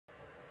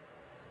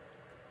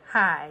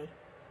Hi,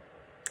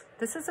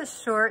 this is a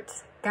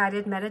short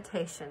guided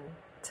meditation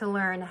to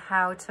learn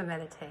how to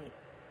meditate.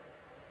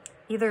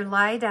 Either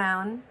lie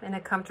down in a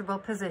comfortable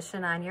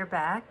position on your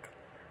back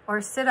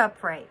or sit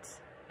upright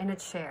in a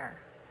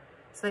chair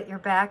so that your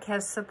back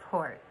has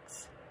support.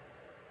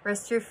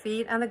 Rest your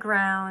feet on the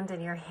ground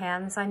and your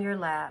hands on your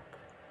lap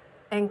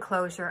and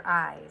close your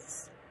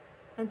eyes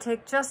and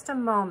take just a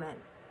moment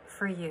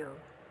for you.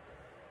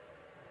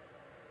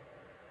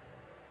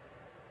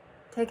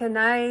 Take a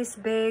nice,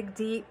 big,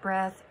 deep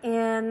breath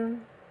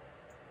in,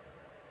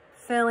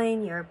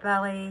 filling your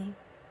belly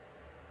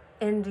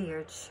into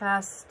your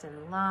chest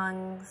and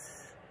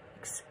lungs,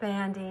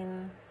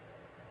 expanding.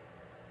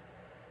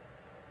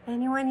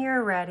 And when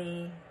you're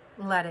ready,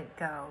 let it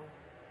go.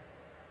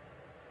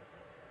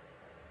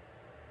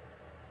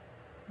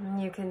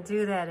 And you can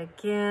do that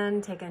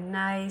again. Take a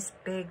nice,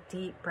 big,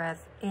 deep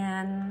breath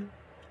in,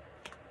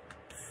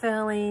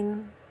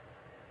 filling,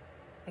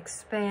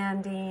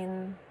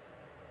 expanding.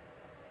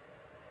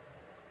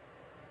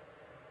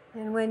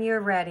 And when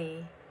you're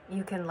ready,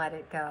 you can let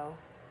it go.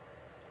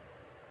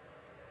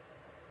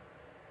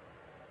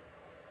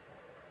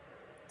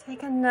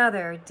 Take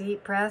another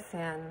deep breath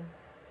in,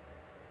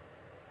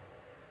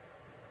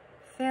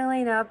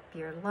 filling up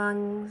your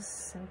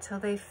lungs until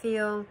they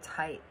feel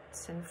tight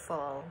and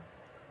full.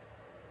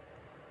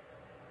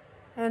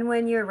 And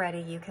when you're ready,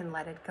 you can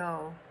let it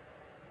go.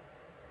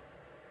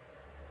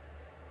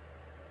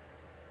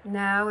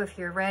 Now, if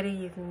you're ready,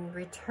 you can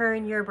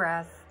return your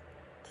breath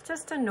to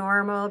just a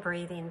normal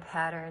breathing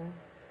pattern.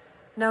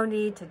 No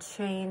need to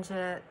change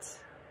it.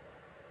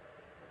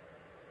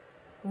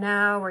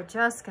 Now we're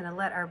just going to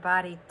let our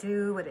body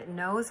do what it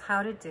knows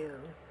how to do,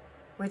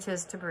 which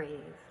is to breathe.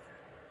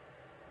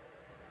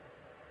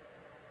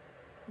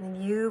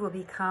 And you will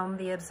become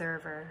the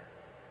observer,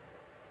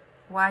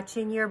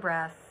 watching your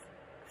breath,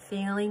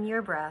 feeling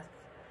your breath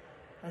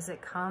as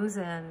it comes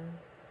in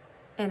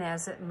and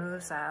as it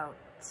moves out.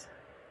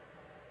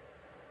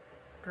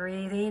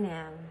 Breathing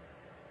in,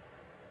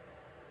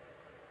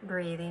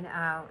 breathing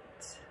out.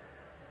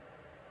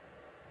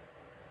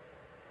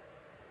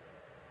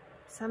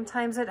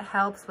 Sometimes it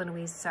helps when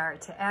we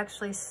start to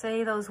actually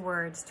say those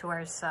words to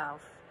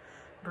ourselves.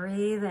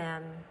 Breathe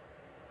in,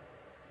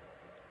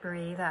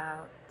 breathe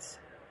out.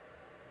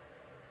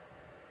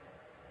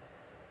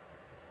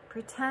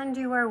 Pretend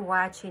you are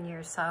watching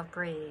yourself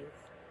breathe,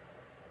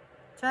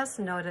 just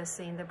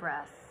noticing the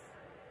breath.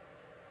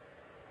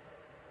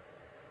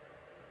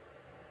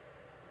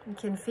 You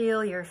can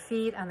feel your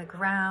feet on the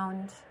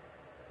ground,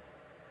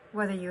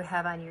 whether you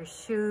have on your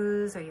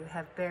shoes or you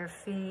have bare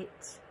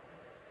feet.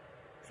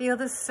 Feel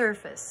the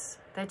surface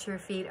that your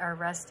feet are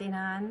resting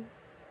on.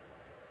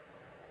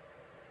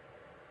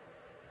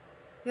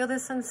 Feel the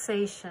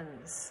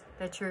sensations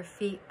that your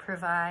feet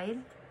provide.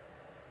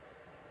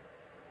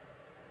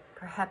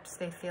 Perhaps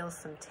they feel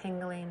some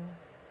tingling,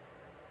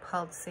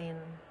 pulsing.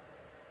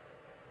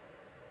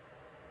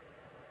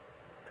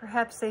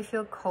 Perhaps they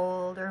feel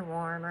cold or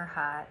warm or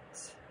hot.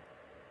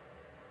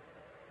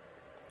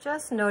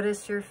 Just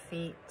notice your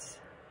feet,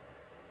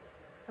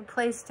 a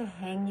place to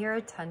hang your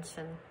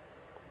attention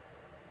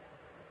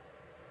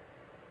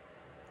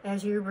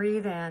as you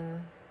breathe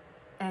in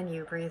and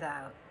you breathe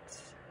out.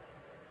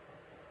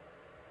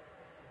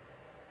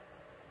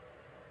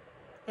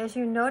 As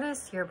you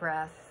notice your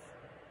breath,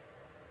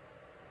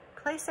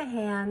 place a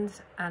hand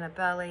on a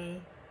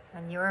belly,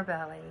 on your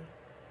belly,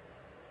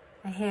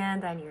 a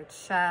hand on your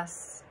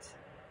chest,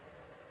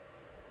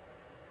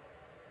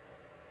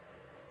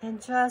 and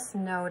just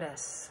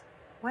notice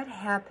what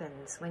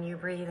happens when you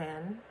breathe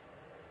in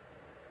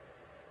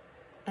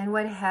and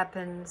what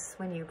happens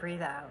when you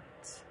breathe out.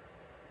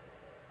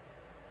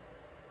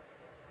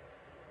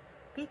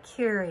 Be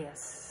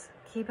curious,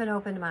 keep an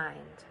open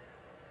mind.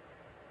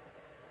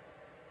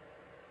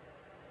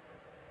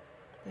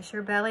 Does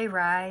your belly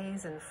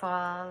rise and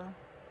fall?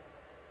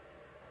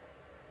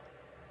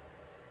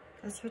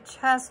 Does your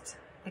chest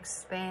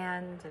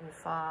expand and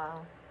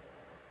fall?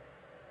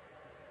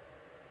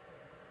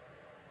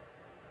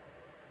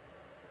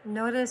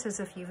 Notice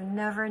as if you've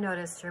never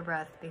noticed your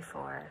breath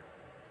before.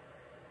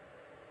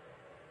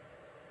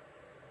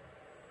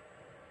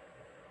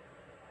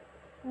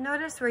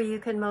 Notice where you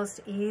can most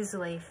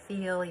easily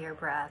feel your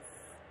breath.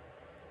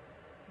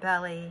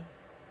 Belly,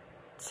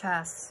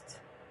 chest,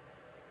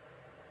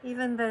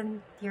 even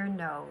then your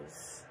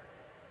nose.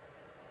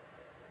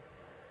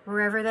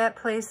 Wherever that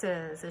place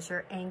is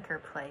your anchor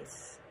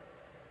place.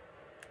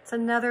 It's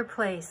another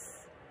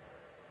place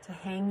to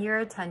hang your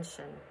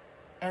attention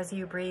as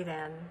you breathe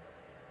in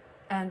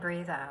and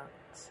breathe out.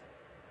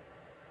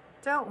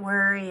 Don't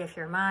worry if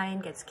your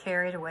mind gets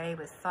carried away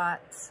with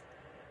thoughts.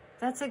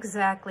 That's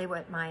exactly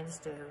what minds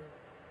do.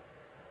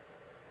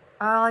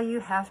 All you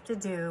have to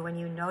do when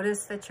you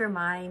notice that your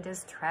mind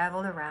has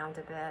traveled around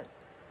a bit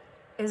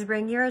is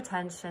bring your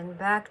attention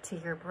back to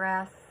your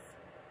breath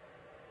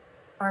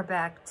or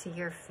back to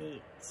your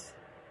feet.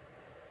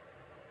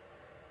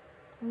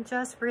 And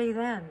just breathe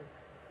in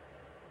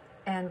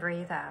and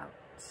breathe out.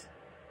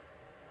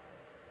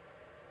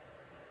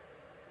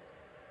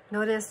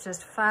 Notice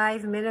just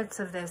 5 minutes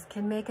of this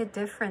can make a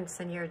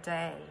difference in your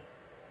day.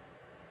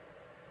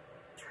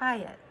 Try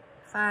it,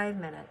 5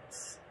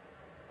 minutes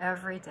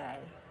every day,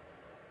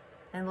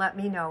 and let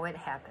me know what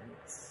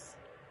happens.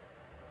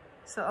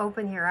 So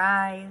open your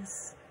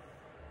eyes,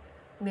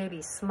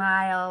 maybe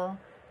smile,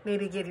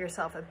 maybe give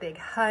yourself a big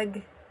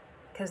hug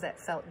because that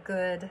felt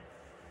good.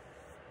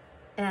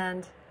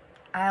 And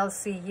I'll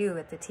see you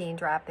at the Teen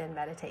Drop-In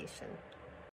Meditation.